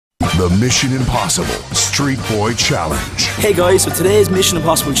the Mission Impossible Street Boy Challenge. Hey guys, so today's Mission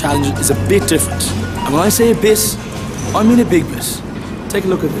Impossible Challenge is a bit different. And when I say a bit, I mean a big bit. Take a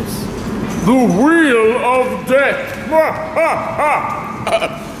look at this. The Wheel of Death!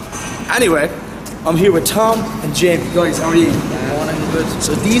 Anyway, I'm here with Tom and Jamie. Guys, how are you? I'm good.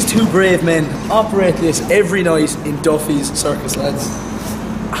 So these two brave men operate this every night in Duffy's Circus, lads.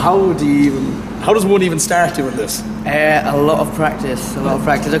 How does one even start doing this? A lot of practice,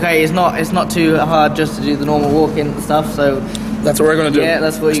 Okay, it's not too hard just to do the normal walk-in and stuff, so... That's what we're going to do? Yeah,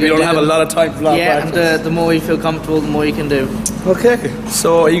 that's what you're going to do. We don't have a lot of time for practice. Yeah, and the more you feel comfortable, the more you can do. Okay,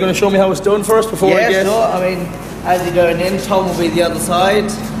 so are you going to show me how it's done first before I get... Yeah, sure. I mean, as you're going in, Tom will be the other side,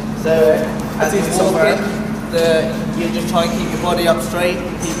 so as you walk in, you just try and keep your body up straight,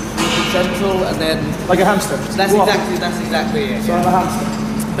 keep it central, and then... Like a hamster? That's exactly it. So I'm a hamster?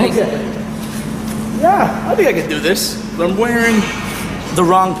 Basically. Okay. Yeah, I think I can do this, but I'm wearing the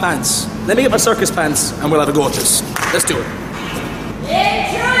wrong pants. Let me get my circus pants and we'll have a go at this. Let's do it.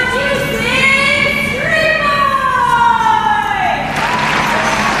 Introducing Street Boy!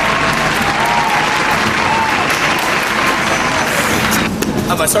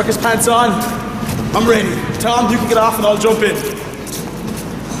 Have my circus pants on. I'm ready. Tom, you can get off and I'll jump in.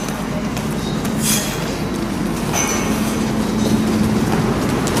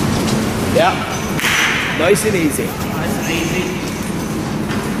 Yeah. Nice and easy. Nice and easy.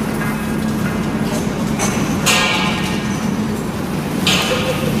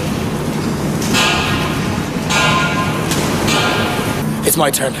 It's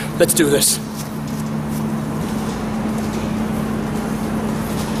my turn. Let's do this.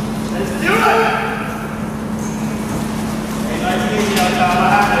 Let's do it! Hey, nice to meet you, Tom.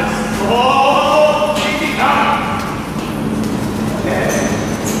 What happens? Oh, easy, come! Okay.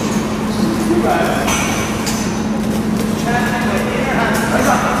 Too bad.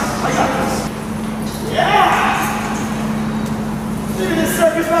 I got this. Yeah! Look at this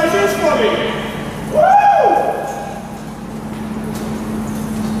circus like this for me. Woo!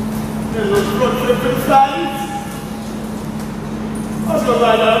 There's a little front flip inside. I was gonna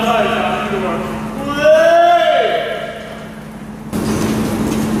lie down tight now. Good work. Way!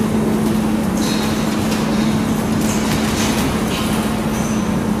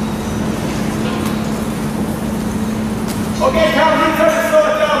 Okay, Calvin, you turn to slow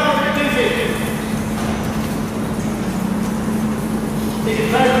it down, you're dizzy. Take it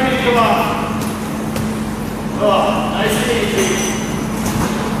time for me to come off. Oh, nice and easy.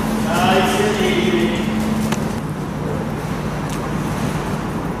 Nice and easy.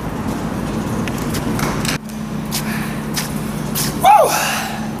 Woo!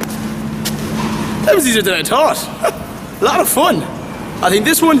 That was easier than I thought. A lot of fun. I think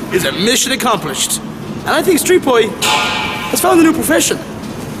this one is a mission accomplished. And I think Street Boy has found a new profession.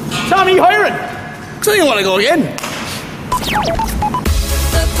 Tommy, you hiring? Because I think I want to go again.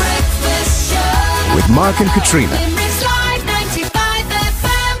 With Mark and Katrina.